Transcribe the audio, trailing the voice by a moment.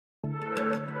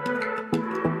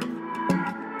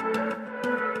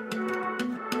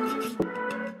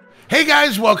Hey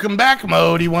guys, welcome back.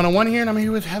 Modii101 here, and I'm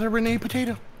here with Heather Renee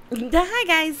Potato. Hi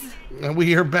guys. And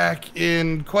we are back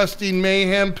in Questing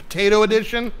Mayhem Potato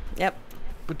Edition. Yep.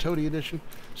 Potato Edition.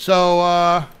 So,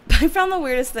 I found the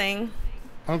weirdest thing.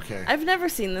 Okay. I've never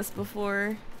seen this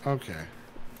before. Okay.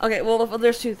 Okay, well,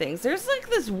 there's two things. There's like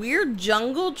this weird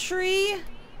jungle tree.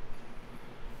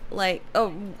 Like,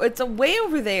 oh, it's way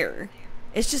over there.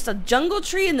 It's just a jungle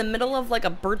tree in the middle of like a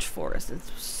birch forest.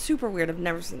 It's super weird. I've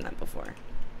never seen that before.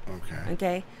 Okay.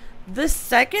 Okay. The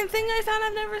second thing I found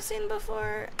I've never seen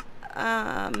before,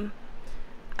 I'll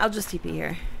just TP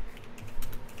here.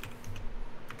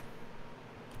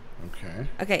 Okay.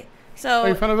 Okay, so... Oh,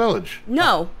 you found a village.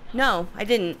 No, I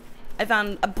didn't. I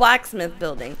found a blacksmith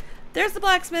building. There's the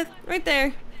blacksmith right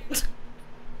there.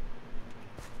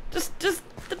 just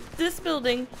this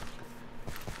building.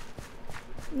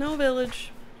 No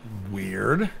village.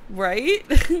 Weird. Right?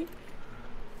 I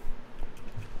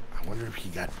wonder if he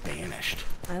got banished.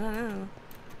 I don't know.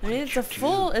 I mean, it's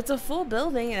a full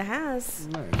building. It has.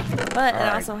 Nice. But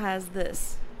it also has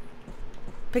this.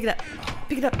 Pick it up.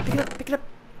 Pick it up. Pick it up. Pick it up.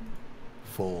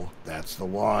 Full. That's the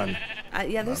one.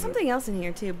 Yeah, there's something else in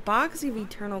here too. Box of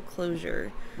Eternal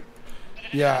Closure.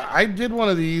 Yeah, I did one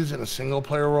of these in a single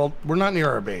player world. We're not near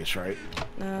our base, right?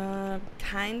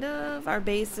 Kind of. Our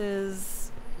base is...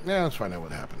 Yeah, let's find out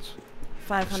what happens.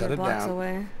 500 blocks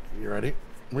away. You ready?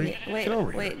 Wait,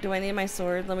 do I need my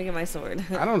sword? Let me get my sword.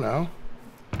 I don't know.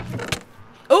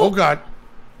 Oh God.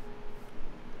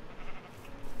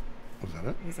 Was that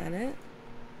it? Is that it?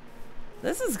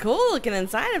 This is cool looking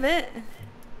inside of it.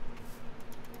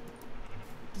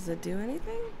 Does it do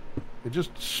anything? It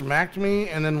just smacked me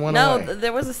and then went away. No,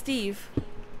 there was a Steve.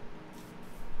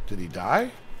 Did he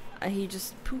die? He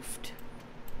just poofed.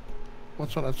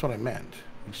 That's what I meant.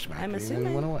 He smacked me and then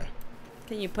he went away.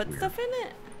 Can you put stuff in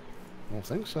it? I don't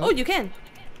think so. Oh, you can.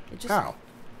 How?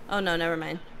 Oh, no, never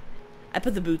mind. I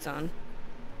put the boots on.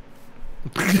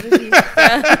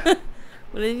 What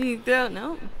did you throw?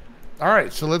 No. All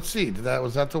right, so let's see.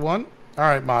 Was that the one? All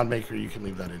right, Mod Maker, you can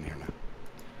leave that in here now.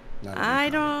 I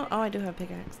don't. Oh, I do have a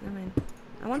pickaxe. Never mind.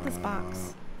 I want this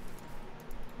box.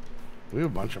 We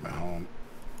have a bunch of them at home.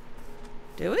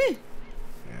 Do we?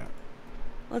 Yeah.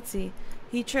 Let's see.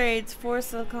 He trades 4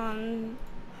 silicon,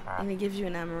 and he gives you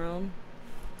an emerald.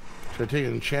 Should I take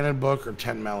an enchanted book or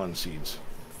 10 melon seeds?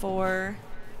 4.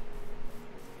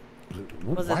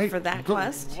 Was it for that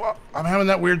quest? I'm having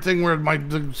that weird thing where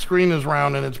the screen is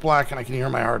round and it's black and I can hear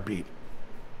my heartbeat.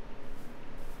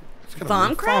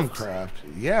 Thaumcraft?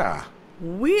 Yeah.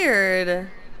 Weird.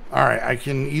 Alright, I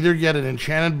can either get an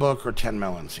enchanted book or 10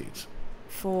 melon seeds.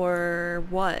 For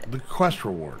what? The quest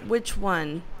reward. Which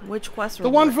one? Which quest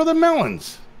reward? The one for the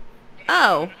melons.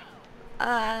 Oh.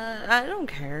 I don't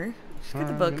care. Just get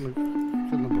the book. Get the book.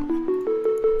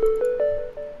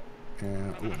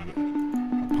 And, a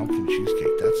pumpkin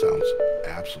cheesecake. That sounds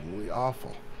absolutely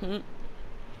awful.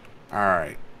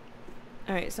 Alright.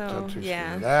 Alright, so,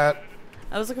 yeah. That.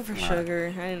 I was looking for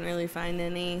sugar. I didn't really find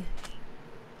any.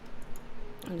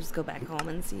 I'll just go back home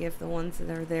and see if the ones that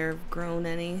are there have grown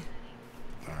any.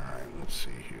 Alright, let's see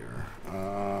here.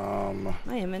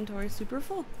 My inventory's super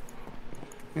full.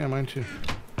 Yeah, mine too.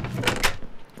 Put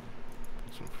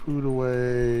some food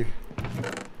away.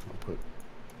 I'll put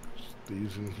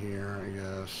these in here, I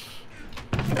guess.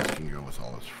 This can go with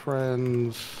all his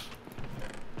friends.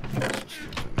 This is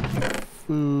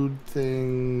food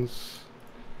things.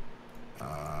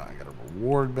 I got a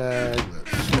reward bag.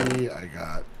 Let's see. I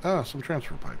got some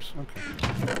transfer pipes. Okay.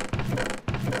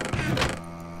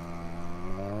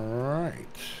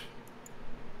 Alright.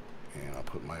 And I'll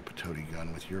put my patoti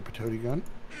gun with your patoti gun.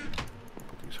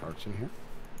 Put these hearts in here.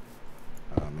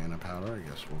 Mana powder, I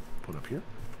guess we'll put up here.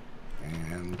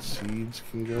 And seeds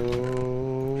can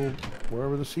go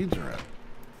wherever the seeds are at.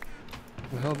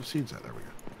 Where the hell are the seeds at? There we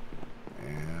go.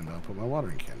 And I'll put my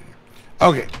watering can in here.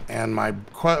 Okay, and I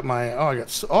got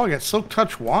Silk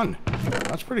Touch 1.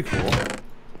 That's pretty cool.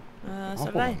 So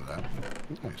did I.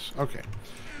 Nice. Okay.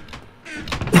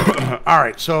 All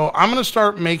right, so I'm gonna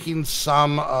start making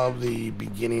some of the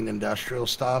beginning industrial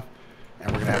stuff,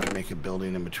 and we're gonna have to make a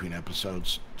building in between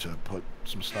episodes to put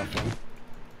some stuff in.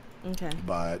 Okay.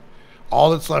 But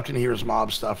all that's left in here is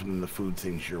mob stuff and then the food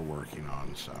things you're working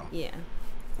on. So. Yeah.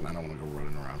 And I don't want to go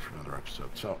running around for another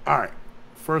episode. So, all right.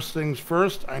 First things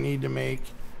first, I need to make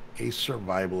a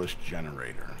survivalist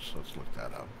generator. So let's look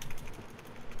that up.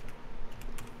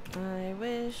 I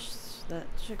wish that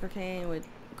sugarcane would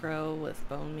grow with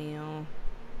bone meal.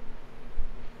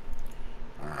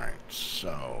 Alright,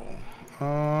 so...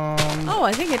 oh,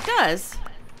 I think it does.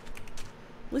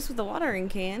 At least with the watering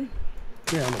can.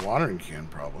 Yeah, the watering can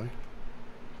probably.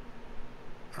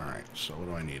 Alright, so what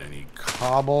do I need? I need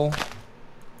cobble.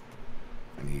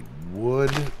 I need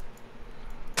wood.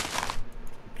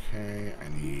 Okay, I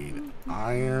need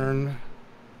iron.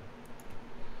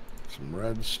 Some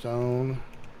redstone.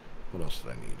 What else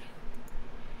did I need?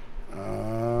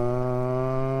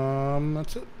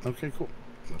 That's it. Okay, cool.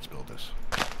 Let's build this.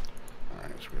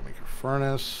 Alright, so we're gonna make a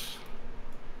furnace.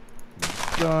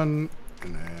 Done.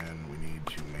 And then we need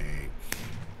to make...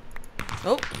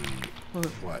 Oh.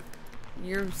 What?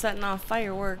 You're setting off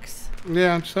fireworks.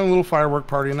 Yeah, just a little firework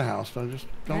party in the house. Don't That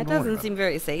worry doesn't about seem it.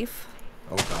 very safe.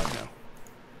 Oh God, no.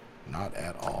 Not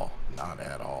at all. Not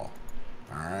at all.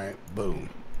 Alright, boom.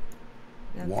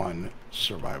 One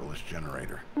survivalist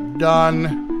generator. Done.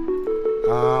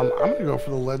 I'm going to go for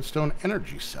the leadstone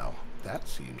energy cell. That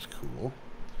seems cool.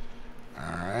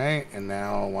 Alright, and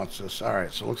now what's this?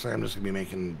 Alright, so it looks like I'm just going to be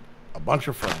making a bunch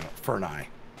of ferni.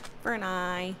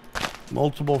 Ferni.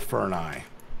 Multiple ferni.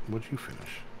 What'd you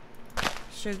finish?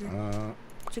 Sugar.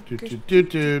 Do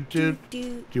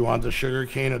you want the sugar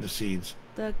cane or the seeds?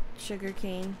 The sugar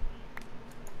cane.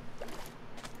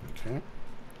 Okay.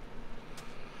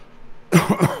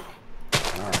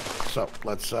 Alright, so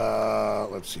let's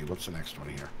see, what's the next one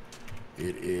here?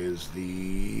 It is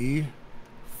the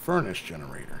furnace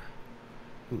generator.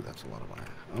 Ooh, that's a lot of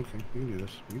iron. Okay, we can do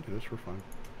this. We can do this, we're fine.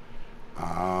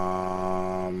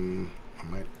 I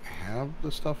might have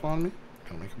the stuff on me.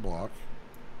 Gonna make a block.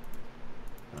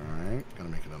 Alright, gonna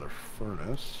make another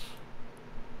furnace.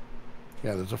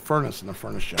 Yeah, there's a furnace in the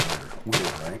furnace generator.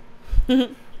 Weird,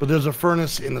 right? But there's a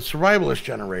furnace in the survivalist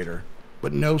generator,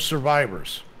 but no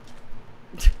survivors.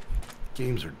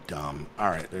 Games are dumb.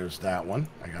 Alright, there's that one.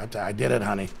 I got that. I did it,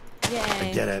 honey. Yay.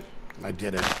 I did it. I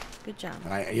did it. Good job.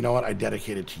 And you know what? I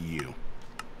dedicate it to you.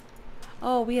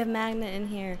 Oh, we have magnet in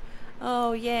here.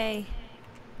 Oh, yay.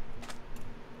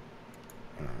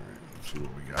 Alright, let's see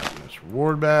what we got in this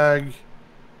reward bag.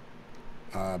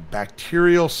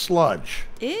 Bacterial sludge.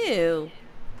 Ew.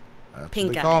 That's Pink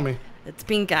what they eye. call me. It's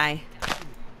pink eye.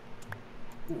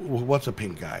 What's a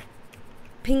pink eye?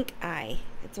 Pink eye.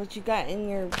 It's what you got in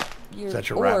your Is that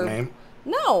your orb. rap name?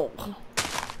 No.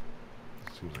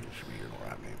 Seems like it should be your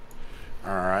rap name.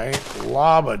 Alright,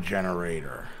 lava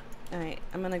generator. Alright,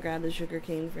 I'm gonna grab the sugar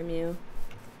cane from you.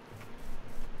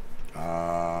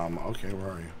 Okay,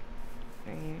 where are you?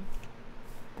 Right here.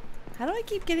 How do I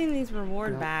keep getting these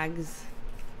reward bags?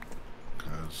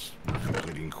 Because we're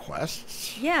completing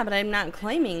quests? Yeah, but I'm not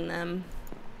claiming them.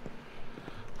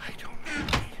 I don't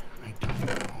know. I don't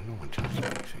know. No one tells me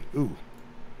anything. Ooh.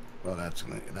 Well, that's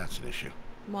an issue.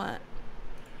 What?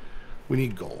 We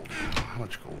need gold. How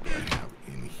much gold do I have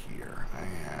in here? I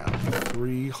have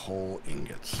 3 whole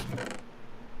ingots.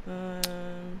 I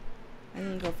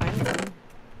can go find them.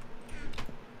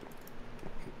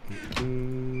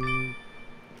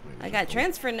 I got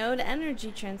transfer node,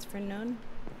 energy transfer node.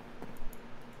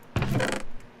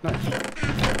 Nice.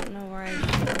 I don't know where I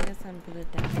guess I'm put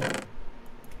it down.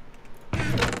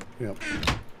 Yep.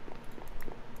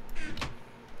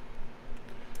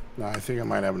 No, I think I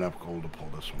might have enough gold to pull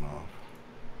this one off.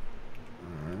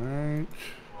 Alright.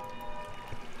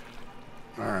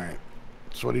 Alright.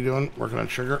 So what are you doing? Working on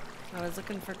sugar? I was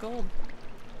looking for gold.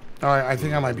 Alright, I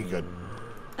think I might be good.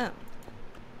 Oh,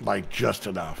 Like, just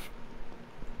enough.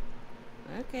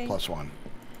 okay. +1.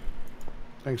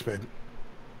 Thanks, babe.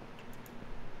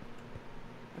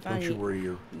 I found Don't you worry,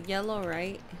 you're yellow,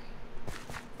 right?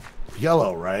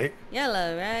 yellow, right?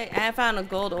 Yellow, right? I found a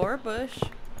gold ore bush.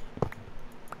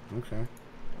 Okay.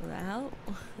 Will that help?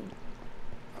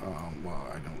 Well,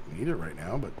 I don't need it right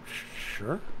now, but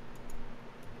sure.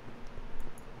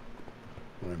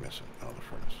 What am I missing? Oh, the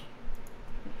furnace.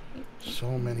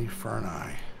 So many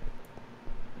ferni.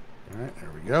 Alright,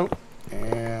 there we go.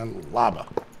 And lava.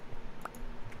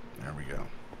 There we go.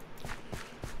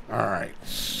 Alright,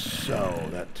 so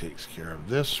that takes care of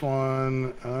this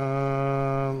one.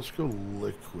 Let's go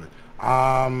liquid.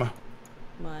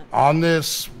 What? On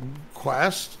this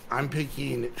quest, I'm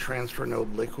picking transfer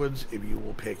node liquids if you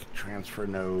will pick transfer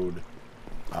node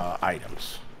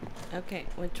items. Okay,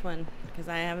 which one? Because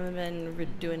I haven't been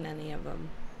doing any of them.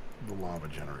 The lava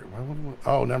generator. Why would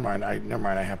oh, never mind. Never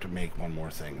mind. I have to make one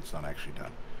more thing. It's not actually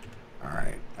done. All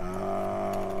right.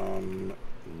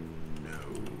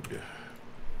 Node.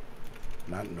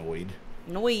 Not noid.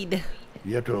 Noid.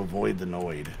 You have to avoid the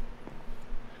noid.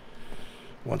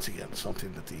 Once again,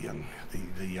 something that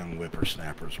the young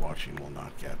whippersnappers watching will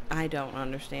not get. I don't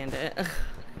understand it.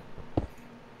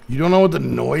 You don't know what the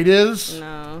noid is?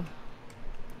 No.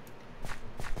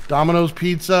 Domino's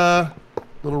Pizza,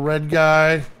 little red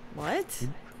guy. What?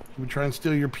 He would try and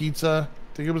steal your pizza.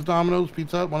 Think it was Domino's,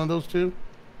 Pizza Hut, one of those two?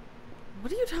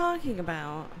 What are you talking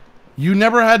about? You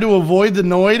never had to avoid the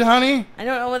Noid, honey? I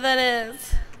don't know what that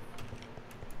is.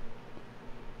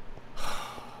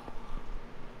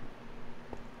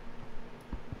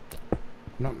 I'm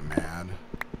not mad.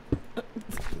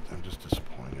 I'm just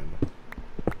disappointed.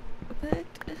 But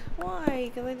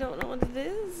why? Because I don't know what it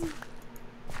is.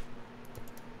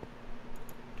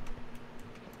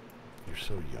 You're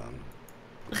so young.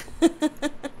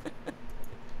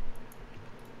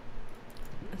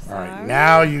 Alright,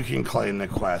 now you can claim the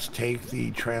quest. Take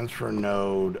the transfer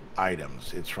node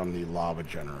items. It's from the lava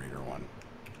generator one.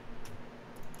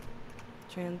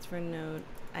 Transfer node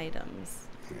items.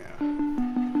 Yeah.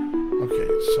 Okay,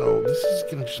 so this is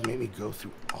going to just make me go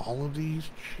through all of these.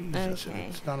 Jesus, Okay.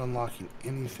 and it's not unlocking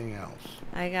anything else.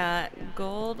 I got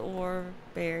gold ore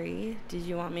berry. Did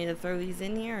you want me to throw these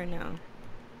in here or no?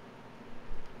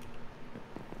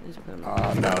 Just put 'em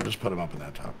up. No, just put them up in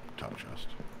that top chest.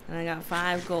 And I got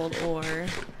 5 gold ore. Okay.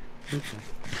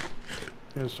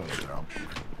 Yeah, so I'll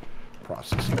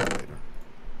process it later.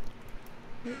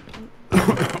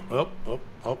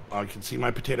 Oh, I can see my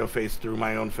potato face through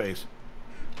my own face.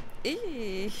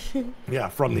 Eee. Yeah,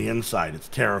 from the inside. It's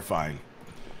terrifying.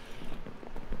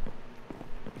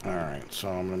 Alright, so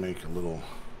I'm going to make a little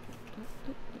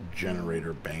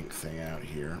generator bank thing out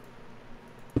here.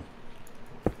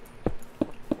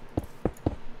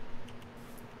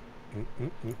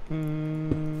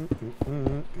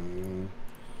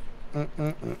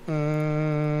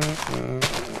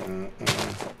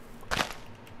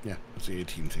 Yeah, it's the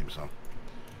 18 theme song.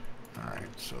 Alright,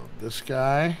 so this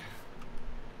guy.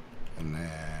 And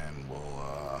then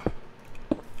we'll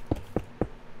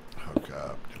hook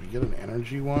up. Did we get an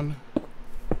energy one?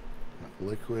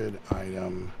 Liquid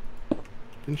item.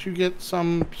 Didn't you get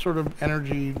some sort of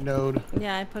energy node?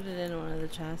 Yeah, I put it in one of the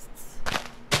chests.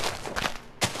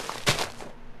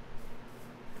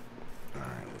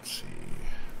 Alright, let's see.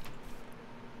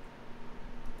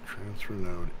 Transfer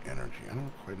node energy. I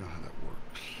don't quite know how that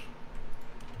works.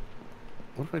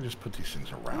 What if I just put these things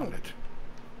around it?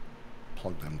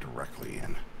 Plug them directly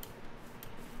in.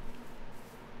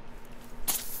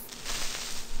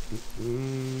 Do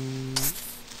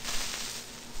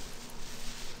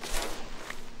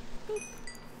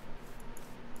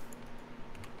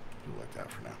like that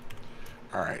for now.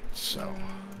 Alright, so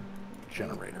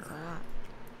generator.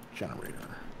 Generator.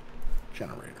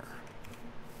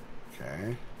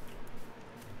 Okay.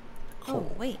 Coal.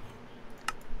 Oh, wait.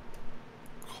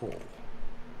 Coal.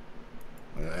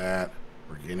 Look at that.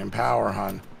 We're gaining power,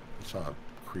 hon. I saw a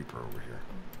creeper over here.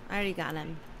 I already got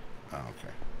him. Oh,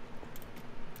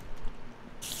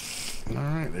 okay. All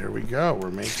right, there we go.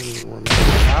 We're making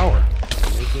power.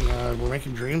 We're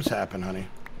making dreams happen, honey.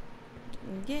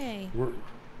 Yay. We're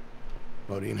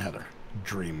Modii and Heather,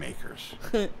 dream makers.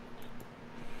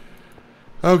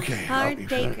 Okay. Hard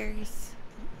bakers.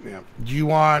 Yeah. Do you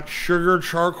want sugar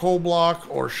charcoal block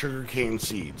or sugar cane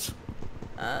seeds?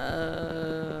 I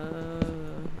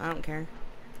don't care.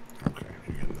 Okay,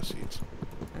 you're getting the seeds.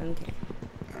 Okay.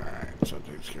 Alright, so it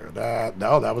takes care of that.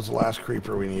 No, that was the last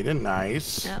creeper we needed.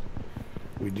 Nice. Yep.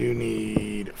 We do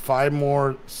need 5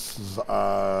 more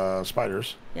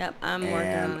spiders. Yep, I'm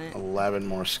working on it. 11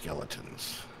 more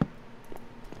skeletons.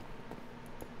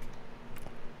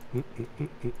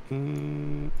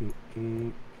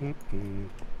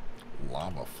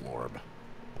 Lava florb.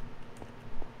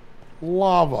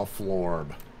 Lava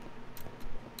florb.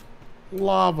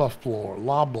 Lava floor.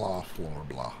 La blah floor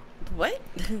blah. What?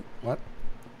 What?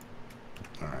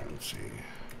 Alright, let's see.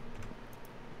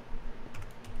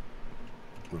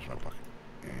 Where's my bucket?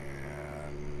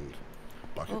 And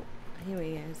bucket. Oh, here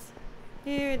he is.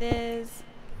 Here it is.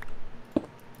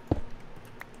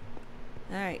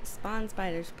 Alright, spawn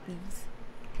spiders, please.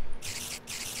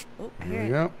 Oh, I hear There we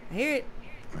it. go. I hear it.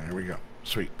 There we go.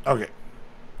 Sweet. Okay.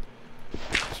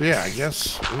 So yeah, I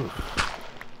guess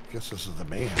this is the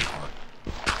mayhem part.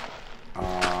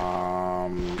 Why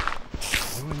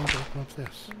do I need to open up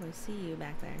this? Oh, I see you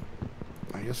back there.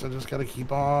 I guess I just gotta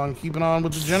keep on keeping on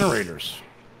with the generators.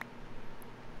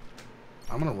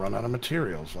 I'm gonna run out of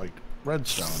materials like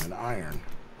redstone and iron.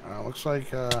 Looks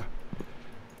like I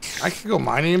could go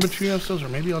mining in between those, or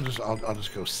maybe I'll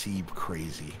just go seed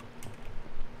crazy.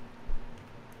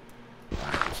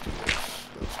 Alright, let's do this.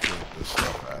 Let's get this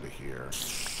stuff out of here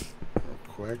real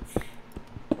quick.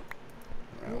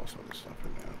 Alright, let's throw this stuff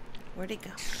in now. Where'd it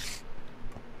go?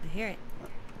 I hear it.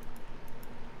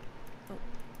 Oh.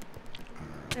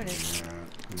 There it is.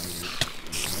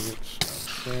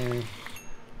 Nuggets. Okay.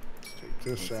 Let's take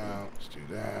this out. Let's do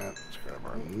that. Let's grab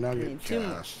our nugget need 2 more.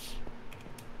 casts.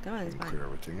 Come on, it's fine. Clear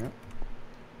everything up.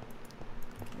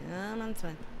 Come on, it's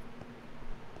fine.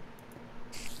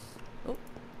 Oh.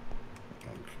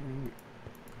 Okay.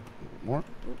 More.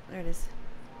 Oh, there it is.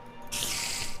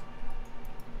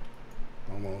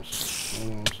 Almost.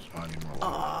 I need more.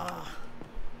 Oh.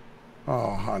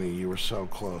 Oh, honey, you were so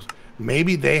close.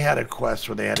 Maybe they had a quest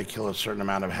where they had to kill a certain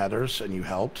amount of headers, and you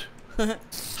helped.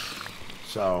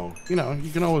 So, you know,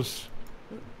 you can always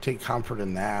take comfort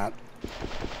in that.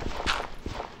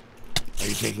 Are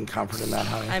you taking comfort in that,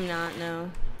 honey? I'm not, no.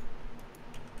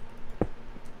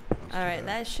 Alright,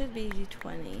 that should be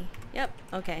 20. Yep,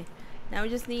 okay. Now we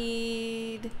just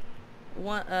need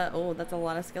one. Oh, that's a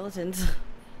lot of skeletons.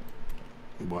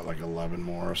 What, like 11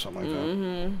 more or something like that?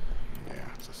 Mm-hmm. Yeah,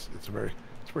 it's a very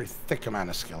thick amount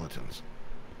of skeletons.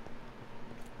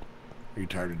 Are you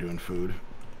tired of doing food?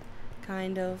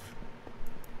 Kind of.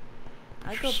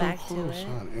 I'll You're go so back close, to it.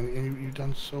 hon, and you've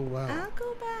done so well. I'll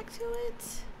go back to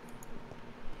it.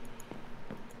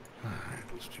 Alright,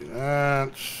 let's do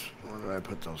that. Where did I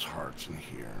put those hearts in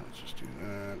here? Let's just do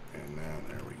that and that.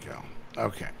 There we go.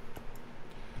 Okay.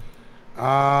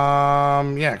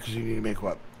 Yeah, because you need to make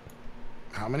what?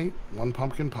 How many? 1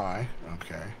 pumpkin pie.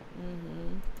 Okay.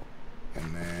 Mm-hmm.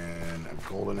 And then a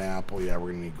golden apple. Yeah,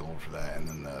 we're gonna need gold for that. And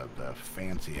then the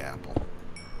fancy apple.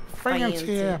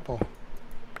 Fancy apple.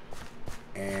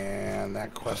 And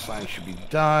that quest line should be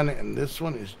done. And this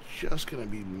one is just gonna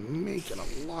be making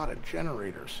a lot of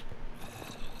generators.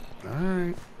 All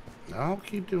right. I'll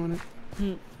keep doing it.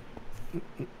 Oh.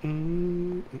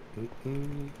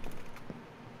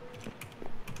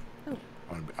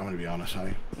 I'm gonna be honest,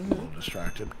 honey. I'm a little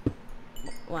distracted.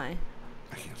 Why?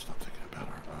 I can't stop thinking about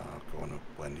her going to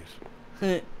Wendy's.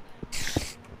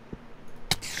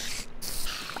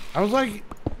 I was like,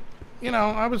 you know,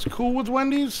 I was cool with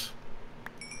Wendy's,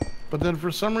 but then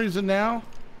for some reason now,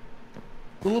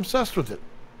 a little obsessed with it.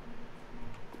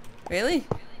 Really?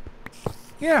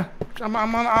 Yeah, I'm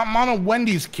on a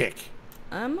Wendy's kick.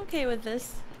 I'm okay with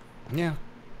this. Yeah.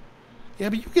 Yeah,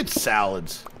 but you get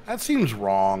salads. That seems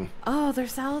wrong. Oh, their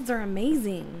salads are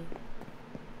amazing.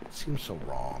 It seems so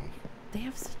wrong. They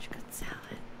have such good salad.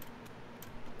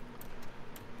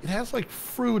 It has like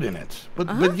fruit in it,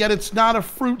 but yet it's not a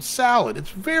fruit salad. It's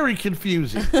very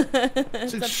confusing.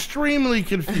 It's extremely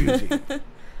confusing.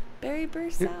 Berry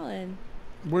burst salad.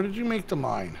 Where did you make the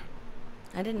mine?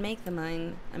 I didn't make the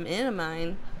mine. I'm in a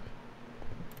mine.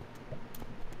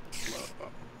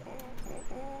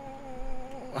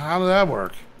 How did that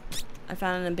work? I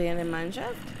found an abandoned mine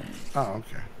shaft. Oh,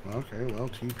 okay. Okay, well,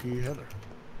 TP Heather.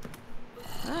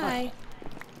 Hi.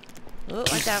 Oh,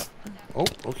 watch out. Oh,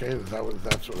 okay.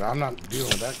 That's what I'm not dealing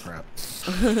with that crap.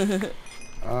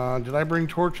 Did I bring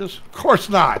torches? Of course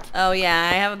not. Oh yeah,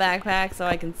 I have a backpack so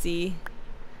I can see,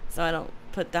 so I don't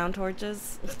put down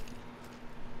torches.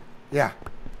 Yeah.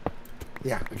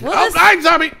 Yeah. Okay. Well, Oh, nine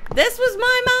zombie! This was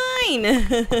my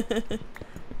mine.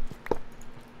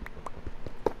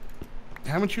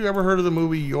 Haven't you ever heard of the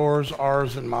movie Yours,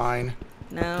 Ours, and Mine?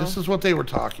 No. This is what they were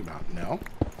talking about. No?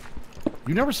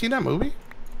 You never seen that movie?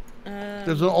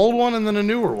 There's an old one and then a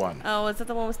newer one. Oh, is that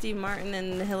the one with Steve Martin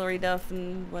and Hilary Duff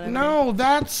and whatever? No,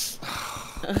 that's...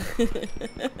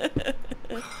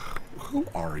 Who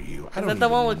are you? I Is don't that the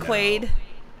one with know. Quaid?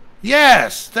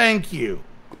 Yes, thank you.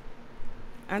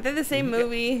 Aren't they the same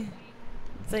movie?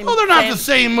 Same, Oh, they're not the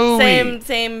same movie.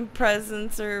 Same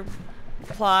presence or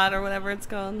plot or whatever it's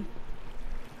called.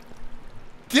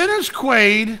 Dennis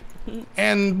Quaid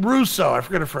and Russo, I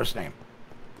forget her first name.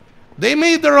 They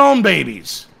made their own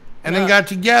babies and then got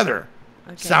together.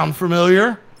 Okay. Sound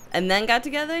familiar? And then got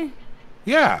together?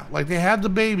 Yeah, like they had the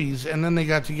babies and then they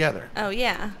got together. Oh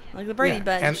yeah, like the Brady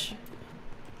Bunch.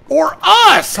 Or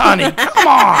us, honey. Come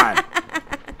on.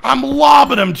 I'm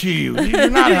lobbing them to you. You're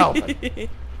not helping.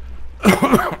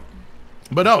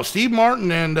 But no, Steve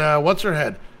Martin and what's her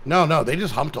head? No, they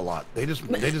just humped a lot. They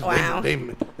Wow.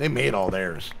 they made all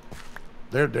theirs.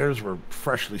 Theirs were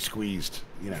freshly squeezed,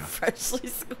 you know. Freshly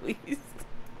squeezed.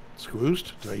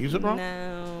 Squeezed? Did I use it wrong?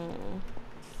 No.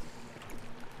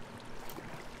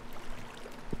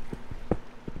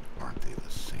 Aren't they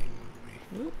the same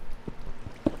movie?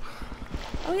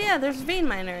 Oh yeah, there's a vein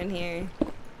miner in here.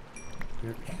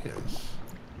 There is.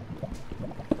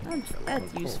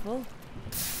 That's useful.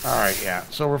 Alright, yeah.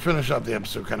 So we're finishing up the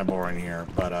episode, kind of boring here,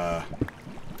 but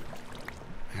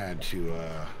had to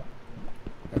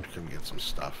come get some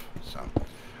stuff. So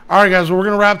alright guys, well, we're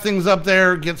gonna wrap things up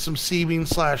there, get some sieving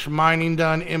 / mining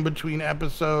done in between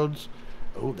episodes.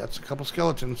 Oh, that's a couple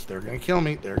skeletons. They're gonna kill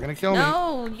me. They're gonna kill me.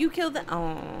 No, you killed them.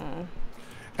 Oh.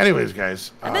 Anyways,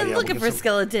 guys. I've been looking for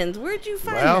skeletons. Where'd you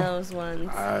find those ones?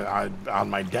 On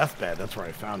my deathbed. That's where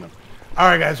I found them. All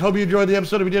right, guys. Hope you enjoyed the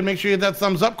episode. If you did, make sure you hit that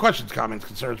thumbs up. Questions, comments,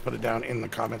 concerns, put it down in the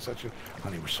comment section.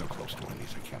 Honey, we're so close to winning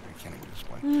these. I can't even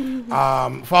display.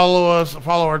 Follow us.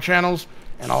 Follow our channels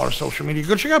and all our social media.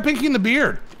 Go check out Pinky and the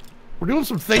Beard. We're doing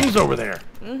some things over there.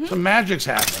 Some magic's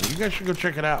happening. You guys should go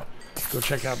check it out. Go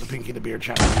check out the Pinky and the Beard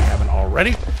channel if you haven't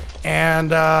already.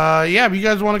 And, yeah, if you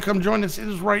guys want to come join us, it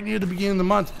is right near the beginning of the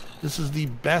month. This is the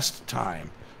best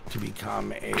time to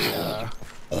become a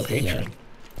patron.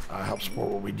 Help support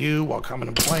what we do while coming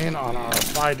and playing on our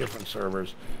 5 different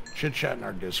servers. Chit-chat in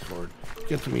our Discord.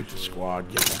 Get to meet the squad.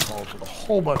 Get the calls with a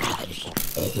whole bunch of people.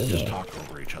 Just talk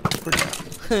over each other. It's pretty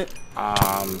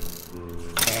fun.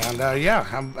 Yeah,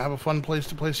 have a fun place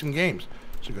to play some games.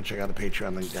 So go check out the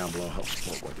Patreon link down below. Help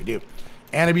support what we do.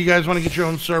 And if you guys want to get your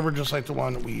own server, just like the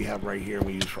one we have right here,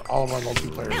 we use for all of our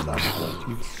multiplayer stuff.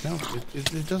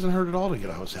 It doesn't hurt at all to get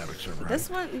a Host Havoc server. This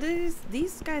one,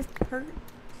 these guys hurt.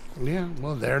 Yeah,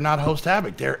 well, they're not Host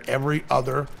Havoc. They're every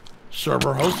other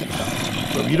server hosting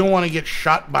stuff. So if you don't want to get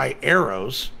shot by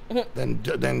arrows,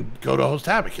 then go to Host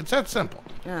Havoc. It's that simple.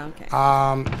 Oh, okay.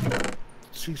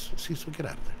 Cecil, get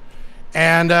out of there.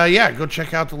 And, yeah, go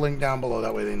check out the link down below.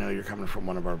 That way they know you're coming from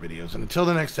one of our videos. And until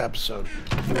the next episode,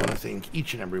 we want to thank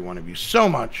each and every one of you so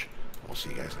much. We'll see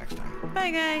you guys next time.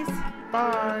 Bye, guys.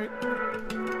 Bye.